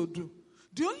you want to do?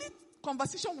 The only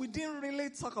conversation we didn't really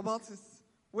talk about is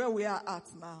where we are at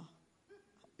now.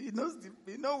 You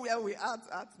know where we are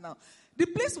at now. The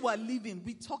place we're living,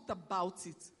 we talked about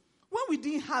it. When we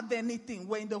didn't have anything,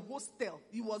 we're in the hostel.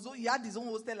 He had his own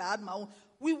hostel, I had my own.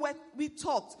 We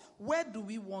talked. Where do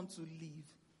we want to live?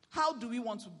 How do we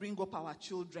want to bring up our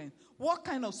children? What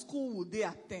kind of school will they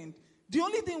attend? The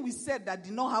only thing we said that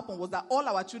did not happen was that all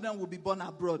our children will be born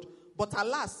abroad. But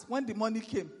alas, when the money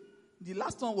came, the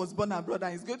last one was born abroad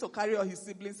and he's going to carry all his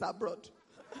siblings abroad.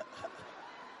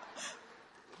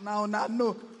 Now,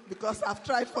 no, because I've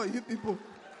tried for you people.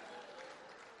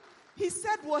 He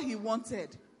said what he wanted.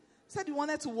 He said he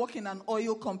wanted to work in an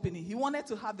oil company. He wanted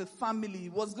to have a family. He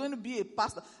was going to be a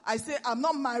pastor. I said, I'm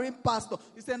not marrying pastor.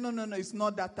 He said, no, it's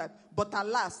not that type. But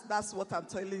alas, that's what I'm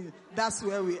telling you. That's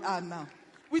where we are now.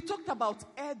 We talked about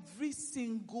every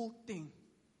single thing.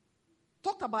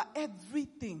 Talked about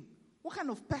everything. What kind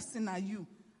of person are you?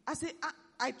 I said,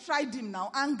 I tried him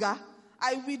now. Anger.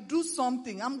 I will do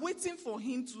something. I'm waiting for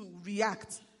him to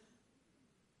react.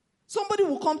 Somebody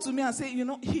will come to me and say,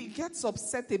 he gets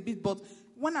upset a bit, but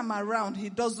when I'm around, he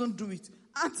doesn't do it.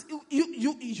 And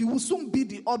you will soon be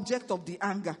the object of the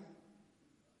anger.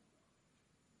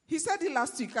 He said it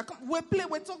last week.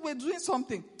 We're doing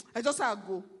something. I just said,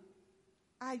 go.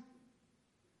 I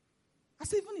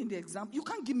said, even in the exam, you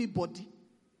can't give me body.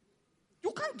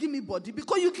 You can't give me body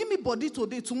because you give me body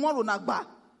today, tomorrow, Nagba.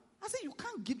 I said,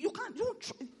 don't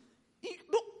try.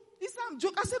 It's not a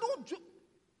joke. I said, don't joke.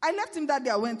 I left him that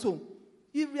day, I went home.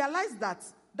 He realized that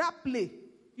play,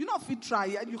 if you try,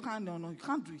 you can't, you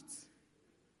can't do it.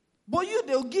 But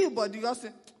they'll give body, you'll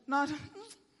say, no.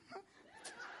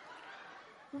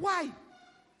 Why?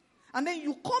 And then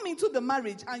you come into the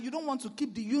marriage and you don't want to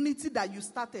keep the unity that you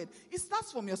started. It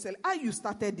starts from yourself. How you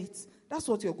started it, that's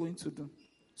what you're going to do.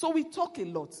 So we talk a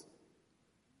lot.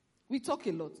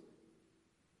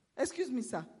 Excuse me,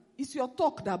 sir. It's your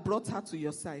talk that brought her to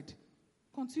your side.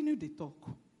 Continue the talk.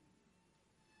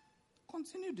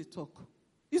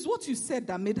 It's what you said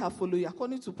that made her follow you.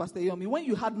 According to Pastor Yomi, when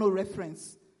you had no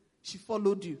reference, she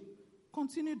followed you.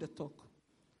 Continue the talk.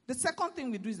 The second thing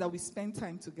we do is that we spend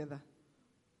time together.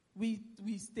 We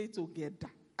stay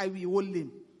together. I will hold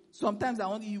him. Sometimes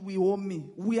he will hold me.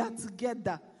 We are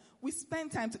together. We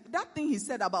spend time. That thing he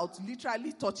said about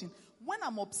literally touching. When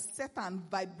I'm upset and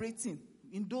vibrating,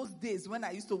 in those days when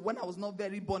I was not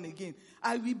very born again,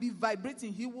 I will be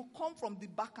vibrating. He will come from the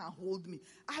back and hold me.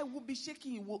 I will be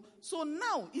shaking. So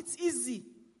now it's easy.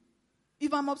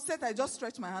 If I'm upset, I just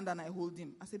stretch my hand and I hold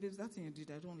him. I say, babe, that thing you did,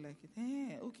 I don't like it.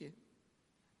 Okay.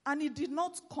 And it did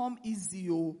not come easy,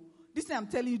 This thing I'm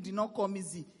telling you did not come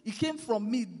easy. It came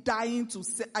from me dying to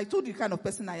self. I told you the kind of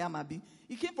person I am, Abi.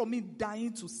 It came from me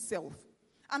dying to self.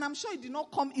 And I'm sure it did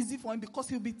not come easy for him because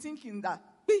he'll be thinking that,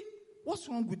 what's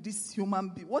wrong with this human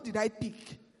being? What did I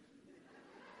pick?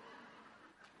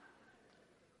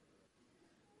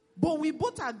 But we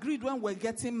both agreed when we're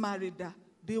getting married that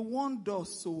they warned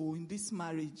us in this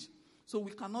marriage. So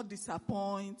we cannot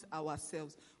disappoint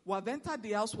ourselves. We have entered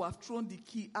the house, we have thrown the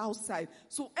key outside.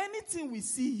 So anything we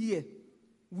see here,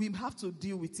 we have to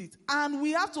deal with it. And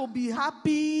we have to be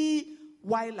happy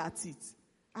while at it.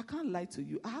 I can't lie to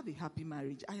you. I have a happy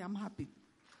marriage. I am happy.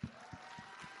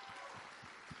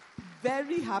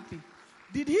 Very happy.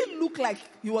 Did he look like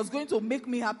he was going to make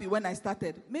me happy when I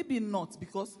started? Maybe not,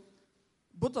 because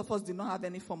both of us did not have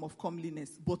any form of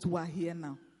comeliness, but we are here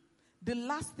now. The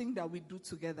last thing that we do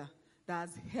together that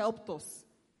has helped us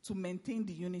to maintain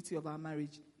the unity of our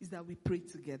marriage is that we pray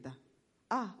together.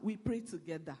 We pray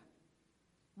together.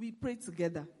 We pray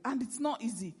together. And it's not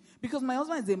easy, because my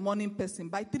husband is a morning person.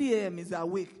 By 3 a.m. he's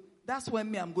awake. That's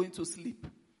when I'm going to sleep,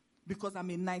 because I'm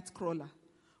a night crawler.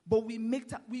 But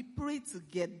we pray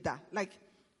together. Like,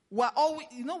 we're always,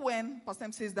 when Pastor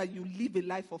M says that you live a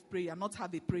life of prayer, not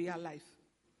have a prayer life.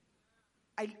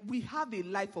 We have a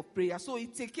life of prayer. So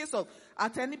it's a case of,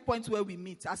 at any point where we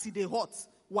meet, as it is hot,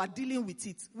 we're dealing with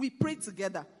it. We pray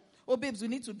together. Oh, babes, we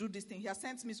need to do this thing. He has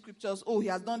sent me scriptures. Oh, he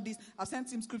has done this. I've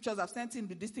sent him scriptures. I've sent him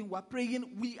this thing. We're praying.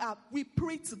 We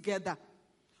pray together.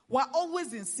 We're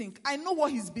always in sync. I know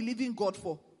what he's believing God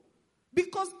for.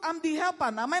 Because I'm the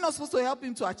helper. Now, am I not supposed to help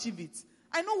him to achieve it?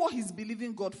 I know what he's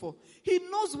believing God for. He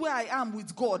knows where I am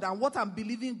with God and what I'm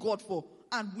believing God for.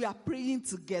 And we are praying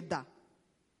together.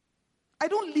 I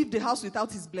don't leave the house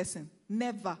without his blessing.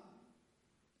 Never.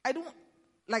 I don't,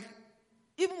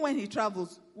 even when he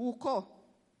travels, we'll call.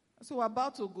 So we're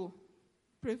about to go.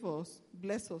 Pray for us.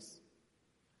 Bless us.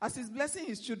 As he's blessing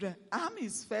his children, I'm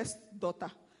his first daughter.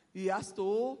 He has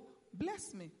to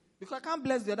bless me. Because I can't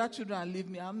bless the other children and leave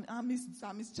me. I'm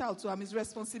his child, so I'm his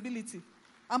responsibility.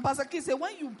 And Pastor K said,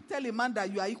 when you tell a man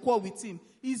that you are equal with him,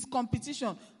 his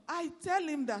competition, I tell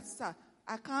him that, sir,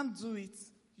 I can't do it.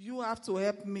 You have to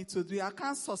help me to do it. I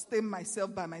can't sustain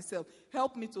myself by myself.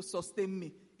 Help me to sustain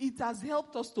me. It has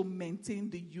helped us to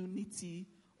maintain the unity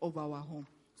of our home.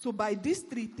 So by these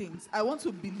 3 things, I want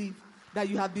to believe that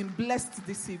you have been blessed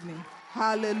this evening.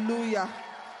 Hallelujah.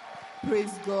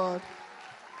 Praise God.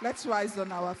 Let's rise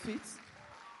on our feet.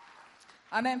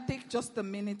 And then take just a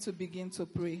minute to begin to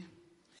pray.